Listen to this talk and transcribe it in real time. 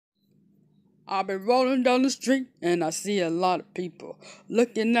I've been rolling down the street and I see a lot of people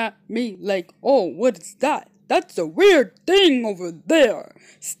looking at me like, oh, what is that? That's a weird thing over there,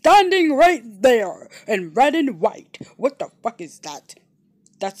 standing right there in red and white. What the fuck is that?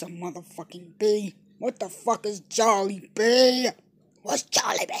 That's a motherfucking bee. What the fuck is Jollibee? What's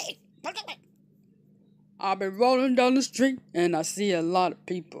Jollibee? I've been rolling down the street and I see a lot of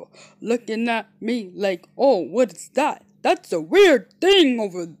people looking at me like, oh, what is that? That's a weird thing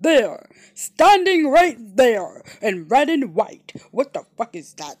over there, standing right there in red and white. What the fuck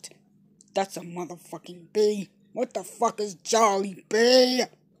is that? That's a motherfucking bee. What the fuck is Jollibee?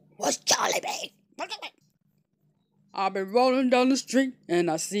 What's Jollibee? I've been rolling down the street and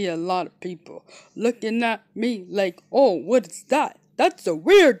I see a lot of people looking at me like, oh, what is that? That's a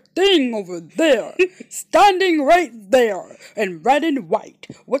weird thing over there, standing right there in red and white.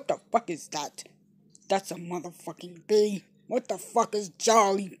 What the fuck is that? That's a motherfucking bee. What the fuck is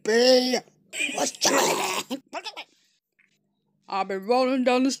Jollibee? What's Jollibee? I've been rolling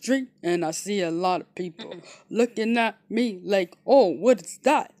down the street and I see a lot of people looking at me like, oh, what is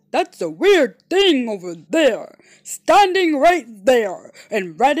that? That's a weird thing over there, standing right there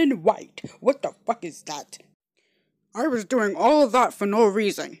in red and white. What the fuck is that? I was doing all of that for no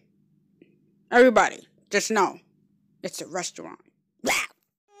reason. Everybody, just know, it's a restaurant.